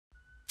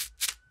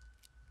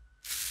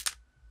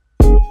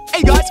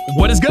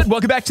What is good?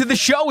 Welcome back to the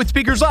show. It's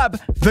Beaker's Lab.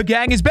 The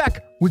gang is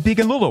back with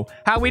Beaker and Lulu.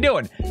 How we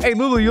doing? Hey,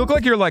 Lulu, you look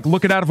like you're like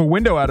looking out of a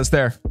window at us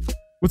there.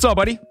 What's up,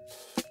 buddy?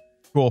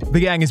 Cool. The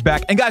gang is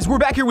back. And guys, we're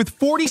back here with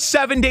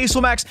 47 Days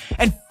Till Max.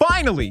 And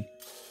finally,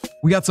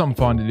 we got something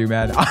fun to do,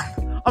 man.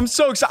 I'm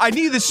so excited. I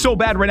need this so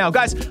bad right now.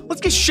 Guys, let's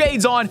get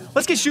shades on.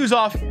 Let's get shoes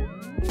off.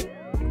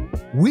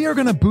 We are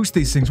going to boost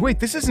these things. Wait,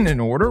 this isn't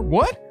in order.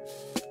 What?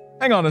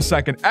 Hang on a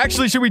second.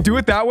 Actually, should we do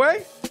it that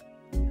way?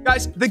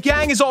 Guys, the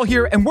gang is all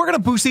here, and we're going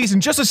to boost these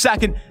in just a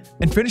second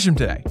and finish them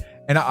today.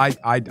 And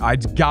I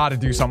gotta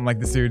do something like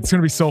this, dude. It's going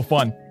to be so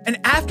fun. And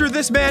after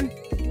this, man,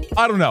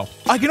 I don't know.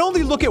 I can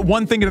only look at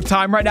one thing at a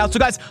time right now. So,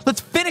 guys,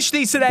 let's finish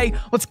these today.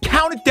 Let's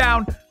count it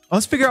down.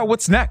 Let's figure out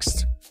what's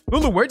next.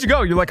 Lulu, where'd you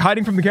go? You're, like,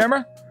 hiding from the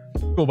camera?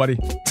 Cool, buddy.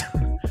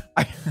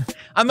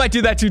 I might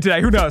do that, too,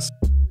 today. Who knows?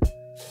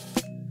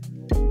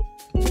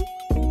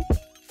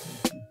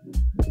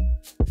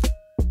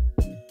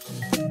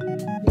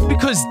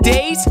 Because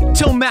Days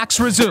Till Max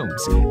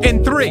resumes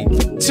in 3,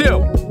 2,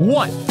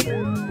 1.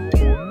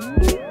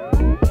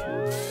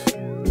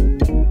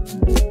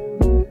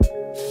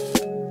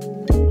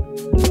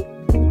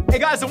 Hey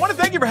guys, I want to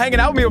thank you for hanging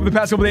out with me over the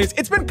past couple days.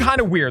 It's been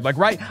kind of weird, like,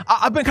 right?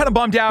 I've been kind of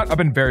bummed out. I've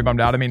been very bummed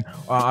out. I mean,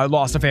 I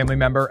lost a family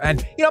member, and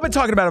you know, I've been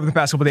talking about it over the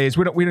past couple days.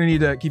 We don't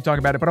need to keep talking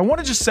about it, but I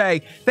want to just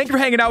say thank you for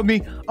hanging out with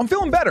me. I'm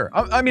feeling better.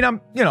 I mean, I'm,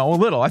 you know, a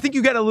little. I think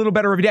you get a little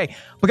better every day.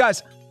 But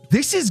guys,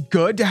 this is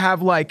good to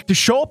have, like, to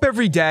show up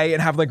every day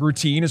and have, like,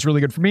 routine is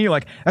really good for me.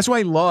 Like, that's why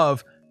I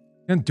love,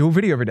 you know, do a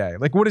video every day.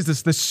 Like, what is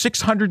this? The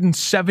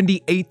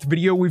 678th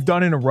video we've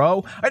done in a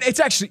row? It's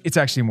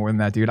actually more than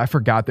that, dude. I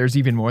forgot there's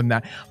even more than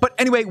that. But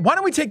anyway, why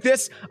don't we take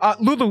this?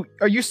 Lulu,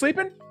 are you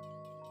sleeping?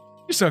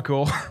 You're so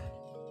cool.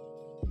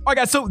 All right,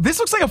 guys, so this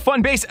looks like a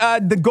fun base.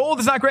 The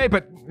gold is not great,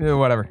 but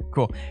whatever.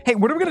 Cool. Hey,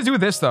 what are we going to do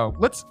with this, though?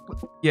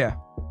 Yeah.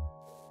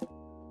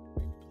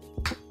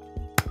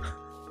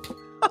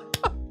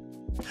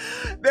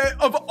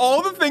 Of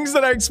all the things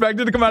that I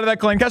expected to come out of that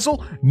clan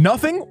castle,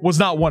 nothing was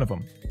not one of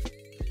them.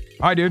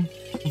 All right, dude,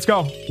 let's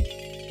go.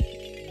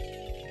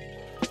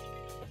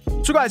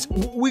 So guys,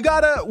 we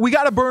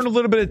gotta burn a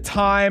little bit of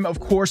time,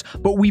 of course,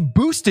 but we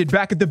boosted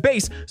back at the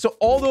base. So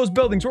all those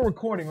buildings, we're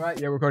recording, right?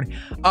 Yeah, we're recording.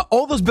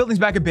 All those buildings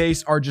back at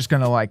base are just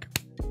gonna, like,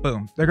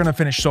 boom. They're gonna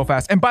finish so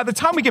fast. And by the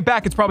time we get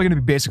back, it's probably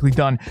gonna be basically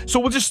done. So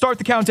we'll just start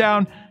the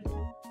countdown.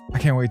 I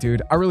can't wait,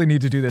 dude. I really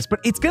need to do this, but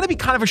it's gonna be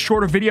kind of a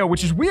shorter video,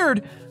 which is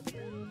weird.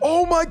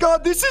 Oh my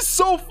god, this is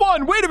so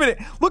fun. Wait a minute.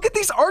 Look at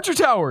these archer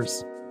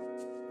towers.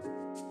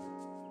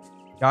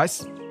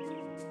 Guys,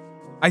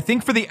 I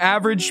think for the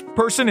average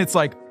person, it's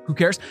like, who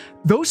cares?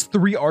 Those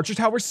 3 archer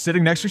towers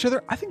sitting next to each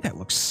other, I think that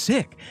looks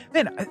sick.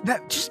 Man,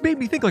 that just made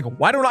me think, like,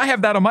 why don't I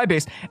have that on my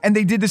base? And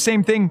they did the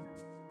same thing.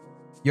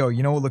 Yo,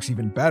 you know what looks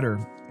even better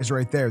is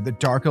right there. The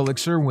dark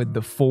elixir with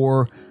the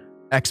 4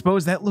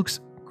 expos. That looks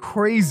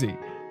crazy.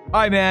 All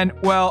right, man.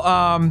 Well,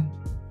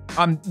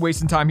 I'm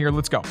wasting time here.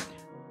 Let's go.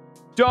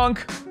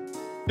 Dunk.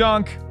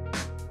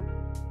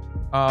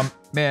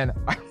 Man,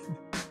 I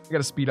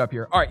gotta speed up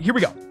here. All right, here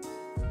we go.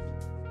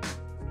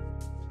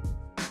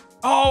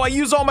 Oh, I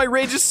used all my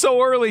rages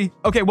so early.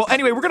 Okay, well,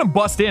 anyway, we're gonna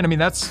bust in. I mean,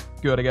 that's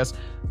good, I guess.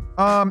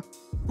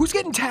 Who's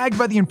getting tagged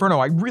by the Inferno?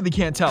 I really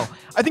can't tell.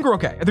 I think we're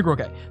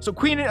okay. So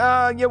Queen,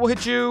 yeah, we'll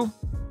hit you.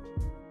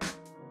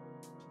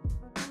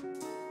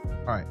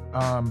 All right,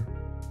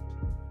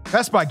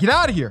 Best Buy, get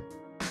out of here.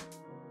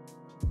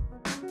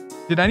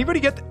 Did anybody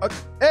get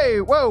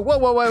hey, whoa.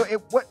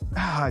 What?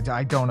 I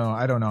don't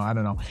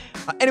know.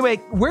 Anyway,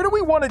 where do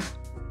we want to...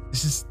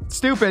 This is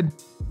stupid.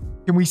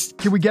 Can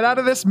we get out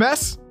of this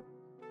mess?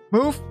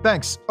 Move?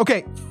 Thanks.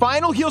 Okay,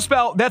 final heal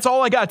spell. That's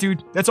all I got,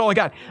 dude. That's all I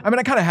got. I mean,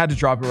 I kind of had to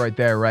drop it right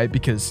there, right?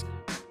 Because...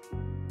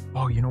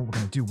 Oh, you know what we're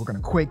going to do? We're going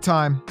to quake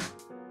time.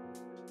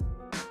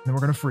 And then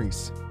we're going to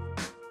freeze.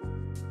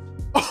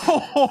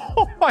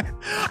 Oh,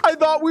 I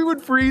thought we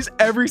would freeze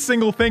every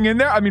single thing in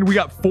there. I mean, we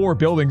got 4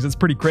 buildings. It's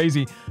pretty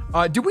crazy.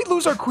 Did we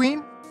lose our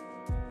queen?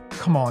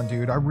 Come on,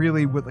 dude. I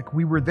really would, like,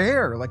 we were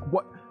there. Like,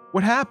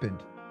 what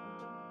happened?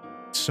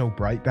 It's so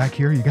bright back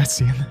here. You guys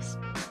seeing this?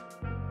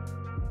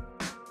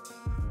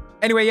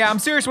 Anyway, yeah, I'm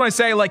serious when I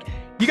say, like,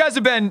 you guys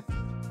have been...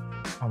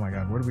 Oh my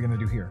God, what are we going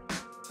to do here?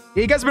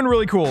 Yeah, you guys have been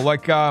really cool.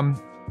 Like,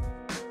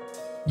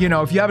 you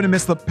know, if you haven't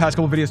missed the past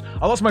couple of videos,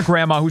 I lost my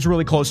grandma, who's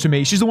really close to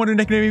me. She's the one who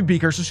nicknamed me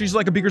Beaker, so she's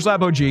like a Beaker's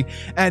Lab OG.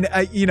 And,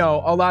 you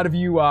know, a lot of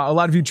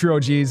you true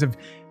OGs have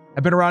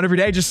been around every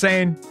day just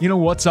saying, you know,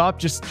 what's up?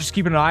 Just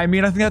keeping an eye on me,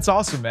 and I think that's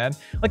awesome, man.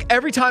 Like,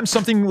 every time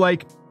something,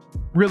 like,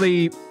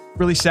 really,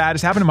 really sad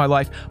has happened in my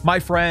life, my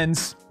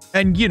friends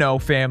and, you know,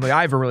 family,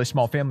 I have a really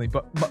small family,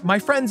 but my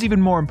friends, even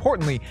more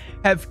importantly,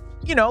 have,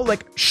 you know,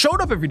 like,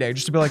 showed up every day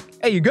just to be like,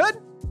 hey, you good?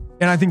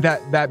 And I think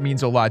that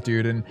means a lot,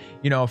 dude. And,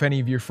 you know, if any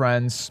of your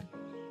friends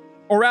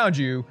around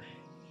you,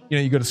 you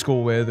know, you go to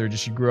school with or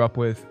just you grew up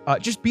with,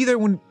 just be there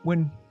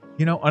when,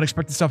 you know,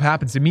 unexpected stuff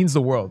happens. It means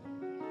the world.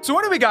 So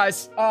anyway,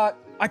 guys,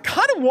 I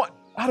kind of want,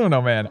 I don't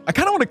know, man. I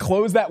kind of want to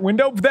close that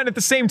window, but then at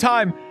the same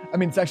time, I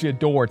mean, it's actually a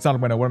door. It's not a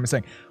window. What am I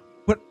saying?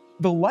 But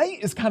the light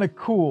is kind of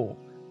cool.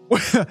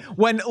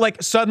 when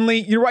like suddenly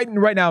you're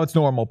right now it's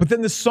normal, but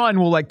then the sun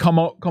will like come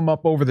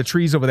up over the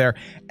trees over there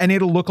and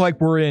it'll look like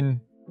we're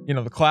in, you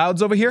know, the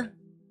clouds over here.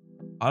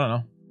 I don't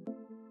know.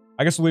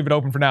 I guess we'll leave it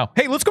open for now.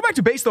 Hey, let's go back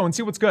to base though and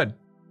see what's good.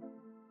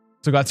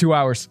 So got 2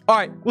 hours. All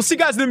right, we'll see you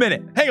guys in a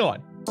minute. Hang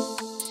on.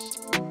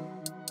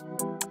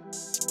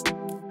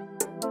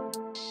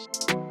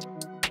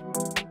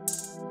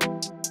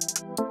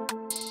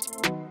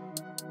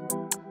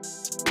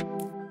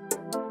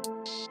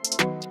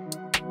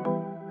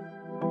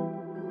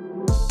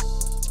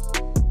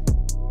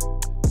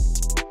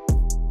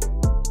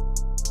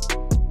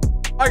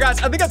 All right,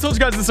 guys, I think I told you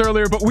guys this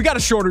earlier, but we got a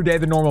shorter day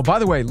than normal. By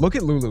the way, look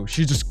at Lulu.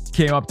 She just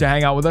came up to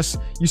hang out with us.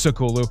 You so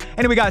cool, Lou.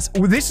 Anyway, guys,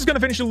 this is going to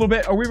finish in a little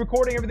bit. Are we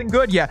recording everything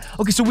good? Yeah.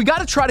 Okay, so we got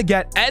to try to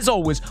get, as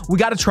always, we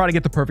got to try to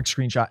get the perfect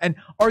screenshot. And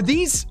are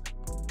these...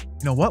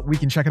 You know what? We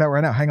can check it out right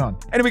now. Hang on.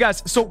 Anyway,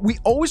 guys, so we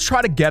always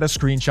try to get a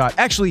screenshot.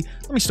 Actually,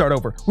 let me start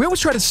over. We always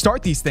try to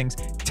start these things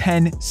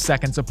 10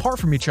 seconds apart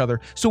from each other.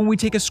 So when we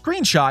take a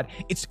screenshot,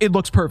 it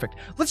looks perfect.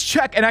 Let's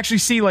check and actually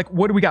see, like,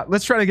 what do we got?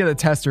 Let's try to get a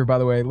tester, by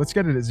the way. Let's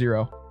get it at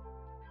 0.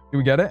 Do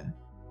we get it?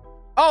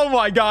 Oh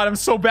my God, I'm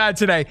so bad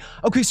today.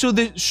 Okay, so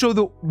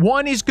the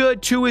 1 is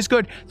good, 2 is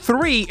good,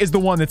 3 is the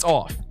one that's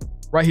off.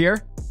 Right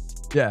here?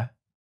 Yeah.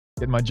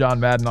 Getting my John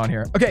Madden on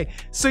here. Okay,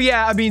 so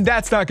yeah, I mean,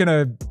 that's not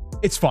gonna...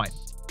 It's fine.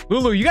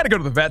 Lulu, you gotta go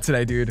to the vet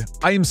today, dude.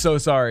 I am so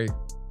sorry.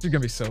 She's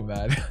gonna be so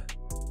bad.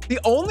 The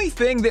only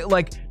thing that,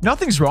 like,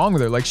 nothing's wrong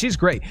with her. Like, she's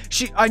great.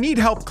 I need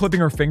help clipping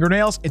her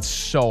fingernails. It's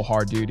so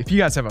hard, dude. If you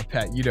guys have a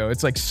pet, you know,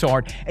 it's like so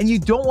hard. And you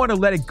don't want to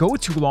let it go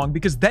too long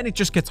because then it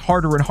just gets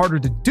harder and harder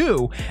to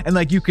do. And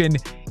like, you can,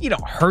 you know,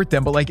 hurt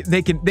them, but like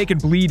they can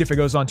bleed if it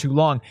goes on too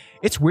long.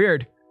 It's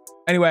weird.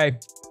 Anyway,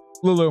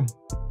 Lulu,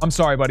 I'm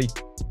sorry, buddy.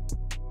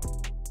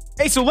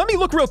 Hey, so let me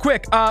look real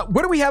quick.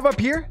 What do we have up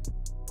here?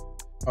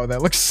 Oh,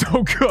 that looks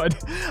so good.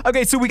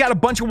 Okay, so we got a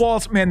bunch of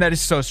walls. Man, that is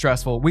so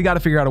stressful. We got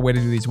to figure out a way to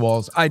do these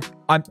walls.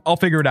 I'll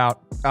figure it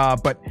out.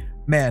 But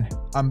man,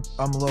 I'm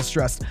a little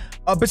stressed.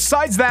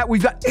 Besides that,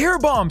 we've got air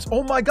bombs.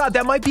 Oh my God,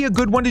 that might be a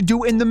good one to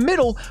do in the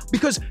middle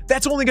because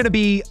that's only going to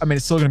be, I mean,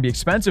 it's still going to be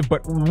expensive,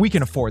 but we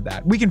can afford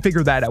that. We can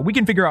figure that out. We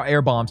can figure out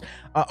air bombs.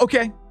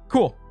 Okay,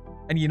 cool.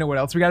 And you know what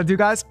else we got to do,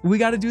 guys? We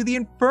got to do the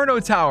Inferno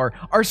Tower.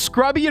 Our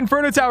scrubby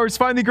Inferno Tower is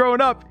finally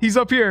growing up. He's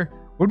up here.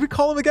 What did we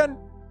call him again?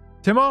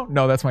 Timo?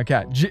 No, that's my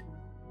cat.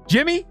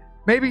 Jimmy?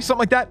 Maybe?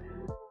 Something like that?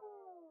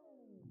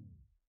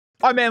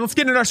 All right, man, let's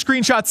get in our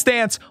screenshot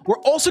stance. We're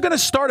also going to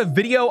start a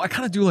video. I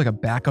kind of do like a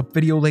backup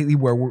video lately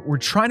where we're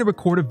trying to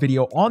record a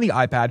video on the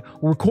iPad.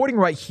 We're recording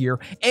right here,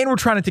 and we're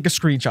trying to take a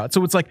screenshot.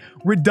 So it's like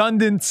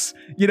redundant,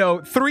 you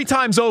know, 3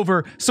 times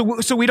over so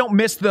we don't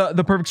miss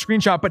the perfect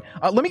screenshot. But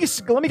let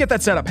me get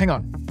that set up. Hang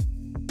on.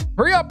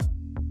 Hurry up.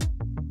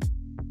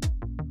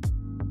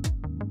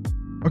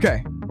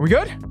 Okay, are we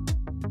good?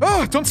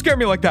 Oh, don't scare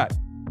me like that.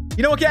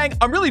 You know what, gang?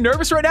 I'm really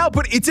nervous right now,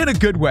 but it's in a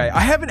good way.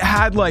 I haven't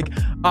had like,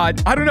 I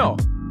don't know.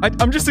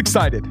 I'm just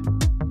excited.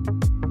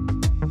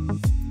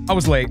 I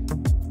was late.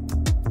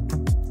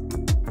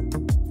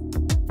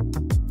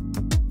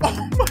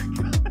 Oh my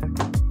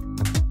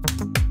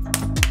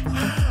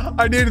God.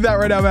 I needed that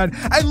right now, man.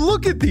 And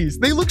look at these.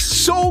 They look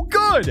so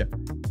good.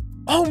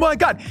 Oh my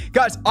God.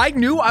 Guys, I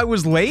knew I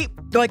was late.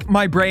 Like,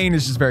 my brain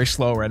is just very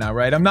slow right now,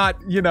 right? I'm not,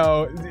 you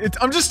know,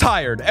 I'm just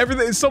tired.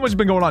 Everything, so much has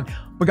been going on.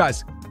 But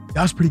guys,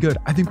 that was pretty good.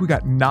 I think we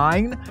got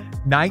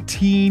 9,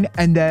 19,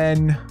 and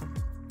then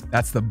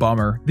that's the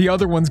bummer. The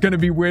other one's going to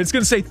be weird. It's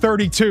going to say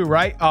 32,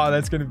 right? Oh,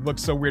 that's going to look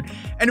so weird.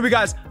 Anyway,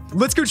 guys,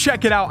 let's go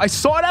check it out. I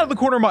saw it out of the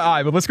corner of my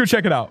eye, but let's go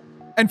check it out.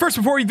 And first,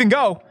 before we even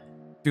go,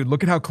 dude,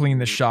 look at how clean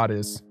this shot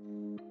is.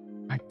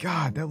 My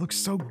God, that looks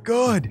so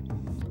good.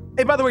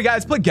 Hey, by the way,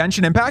 guys, play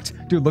Genshin Impact.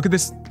 Dude, look at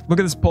this. Look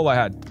at this pull I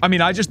had. I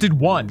mean, I just did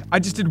 1. I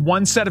just did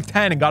 1 set of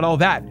 10 and got all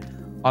that.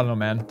 I don't know,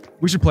 man.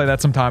 We should play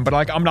that sometime. But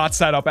like, I'm not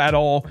set up at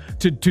all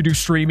to do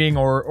streaming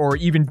or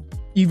even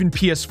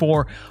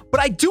PS4.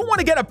 But I do want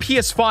to get a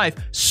PS5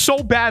 so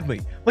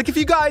badly. Like, if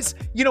you guys,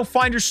 you know,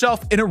 find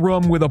yourself in a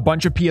room with a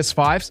bunch of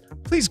PS5s,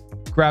 please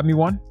grab me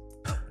one.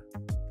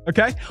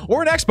 Okay?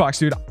 Or an Xbox,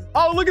 dude.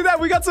 Oh, look at that.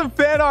 We got some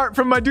fan art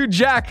from my dude,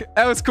 Jack.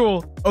 That was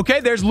cool.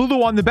 Okay, there's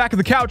Lulu on the back of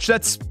the couch.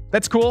 That's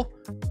cool.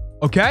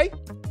 Okay.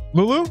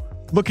 Lulu,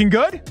 looking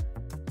good.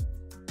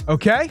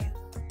 Okay.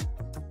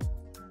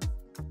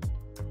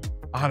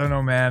 I don't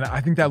know, man. I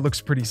think that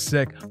looks pretty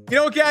sick. You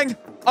know what, gang?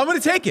 I'm going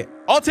to take it.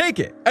 I'll take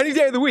it any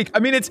day of the week. I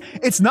mean,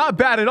 it's not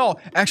bad at all.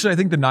 Actually, I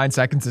think the 9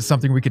 seconds is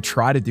something we could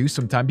try to do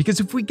sometime because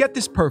if we get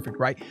this perfect,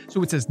 right?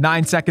 So it says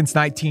 9 seconds,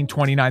 19,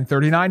 29,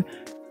 39.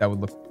 That would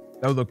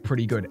look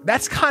pretty good.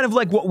 That's kind of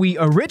like what we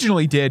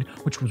originally did,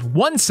 which was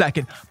 1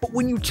 second. But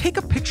when you take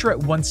a picture at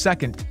 1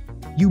 second,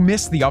 you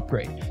miss the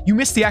upgrade. You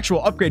miss the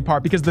actual upgrade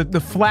part because the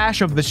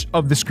flash of the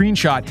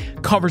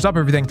screenshot covers up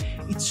everything.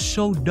 It's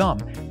so dumb.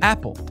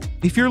 Apple,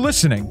 if you're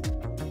listening,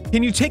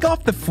 can you take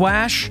off the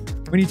flash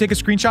when you take a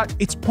screenshot?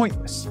 It's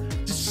pointless.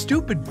 It's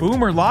stupid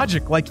boomer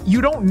logic. Like,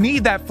 you don't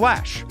need that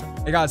flash.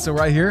 Hey guys, so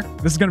right here,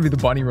 this is gonna be the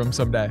bunny room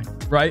someday,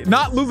 right?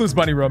 Not Lulu's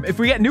bunny room. If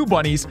we get new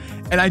bunnies,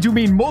 and I do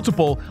mean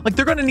multiple, like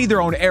they're gonna need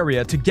their own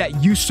area to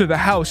get used to the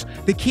house.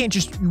 We can't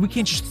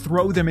just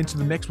throw them into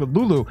the mix with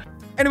Lulu.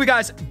 Anyway,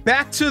 guys,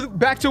 back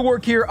to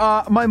work here.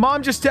 My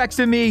mom just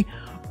texted me.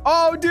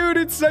 Oh, dude,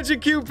 it's such a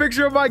cute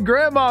picture of my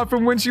grandma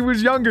from when she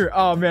was younger.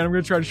 Oh, man, I'm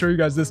going to try to show you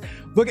guys this.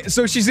 Look,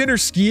 so she's in her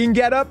skiing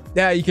getup.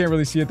 Yeah, you can't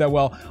really see it that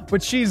well.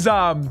 But she's,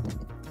 man,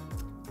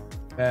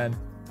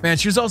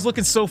 she was always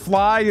looking so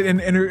fly in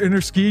her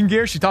skiing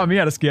gear. She taught me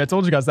how to ski. I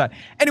told you guys that.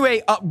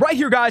 Anyway, right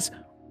here, guys,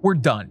 we're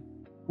done.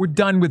 We're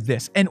done with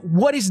this. And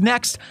what is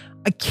next?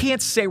 I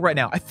can't say right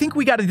now. I think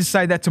we got to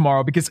decide that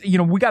tomorrow because, you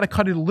know, we got to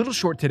cut it a little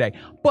short today.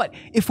 But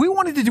if we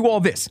wanted to do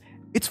all this,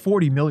 it's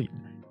 40 million.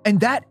 And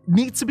that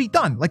needs to be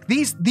done. Like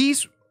these,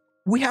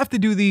 we have to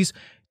do these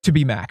to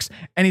be max.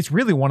 And it's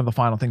really one of the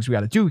final things we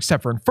got to do,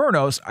 except for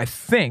Infernos, I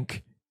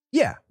think.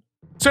 Yeah.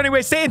 So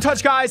anyway, stay in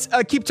touch, guys.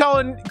 Keep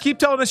telling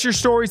us your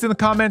stories in the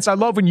comments. I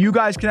love when you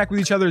guys connect with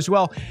each other as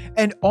well.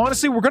 And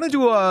honestly, we're going to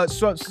do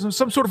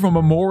some sort of a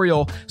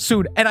memorial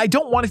soon. And I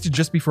don't want it to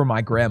just be for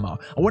my grandma.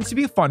 I want it to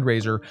be a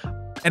fundraiser.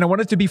 And I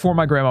want it to be for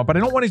my grandma, but I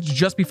don't want it to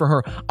just be for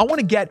her. I want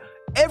to get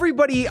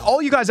everybody,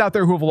 all you guys out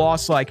there who have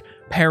lost like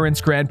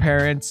parents,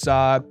 grandparents,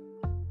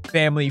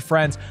 family,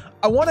 friends.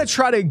 I want to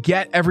try to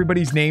get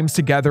everybody's names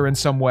together in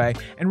some way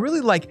and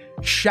really like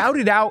shout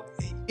it out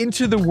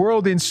into the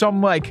world in some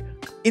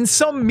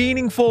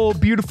meaningful,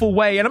 beautiful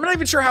way. And I'm not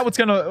even sure how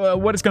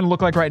what it's gonna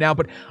look like right now,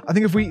 but I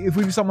think if we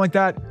do something like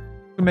that,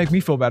 it's gonna make me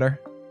feel better.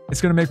 It's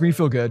gonna make me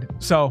feel good.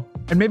 So,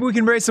 and maybe we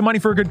can raise some money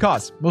for a good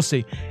cause. We'll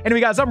see. Anyway,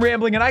 guys, I'm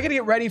rambling and I gotta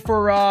get ready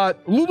for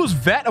Lulu's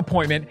vet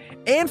appointment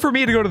and for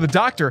me to go to the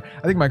doctor.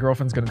 I think my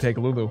girlfriend's gonna take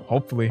Lulu.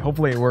 Hopefully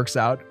it works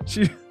out.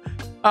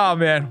 Oh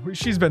man,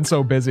 she's been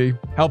so busy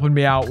helping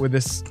me out with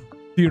this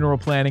funeral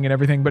planning and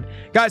everything. But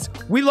guys,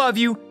 we love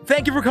you.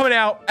 Thank you for coming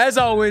out. As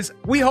always,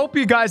 we hope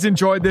you guys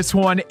enjoyed this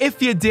one. If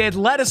you did,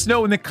 let us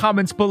know in the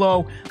comments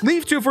below.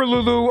 Leave 2 for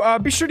Lulu.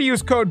 Be sure to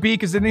use code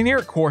BEAK. Is it in here?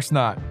 Of course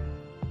not.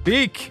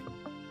 BEAK.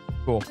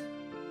 Cool.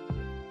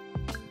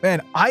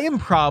 Man, I am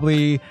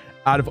probably,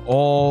 out of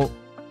all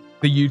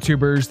the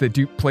YouTubers that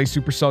do play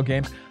Supercell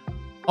games,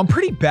 I'm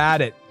pretty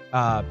bad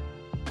at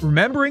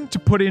remembering to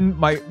put in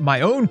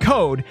my own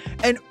code,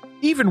 and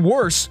even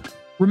worse,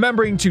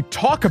 remembering to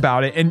talk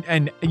about it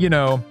and you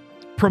know,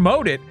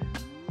 promote it.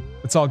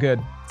 It's all good.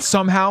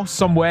 Somehow,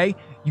 some way,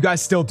 you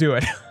guys still do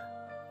it.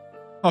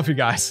 Love you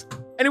guys.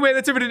 Anyway,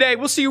 that's it for today.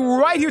 We'll see you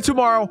right here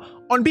tomorrow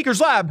on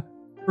Beaker's Lab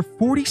for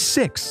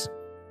 46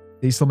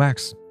 Days Till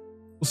Max.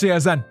 We'll see you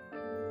guys then.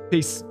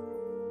 Peace.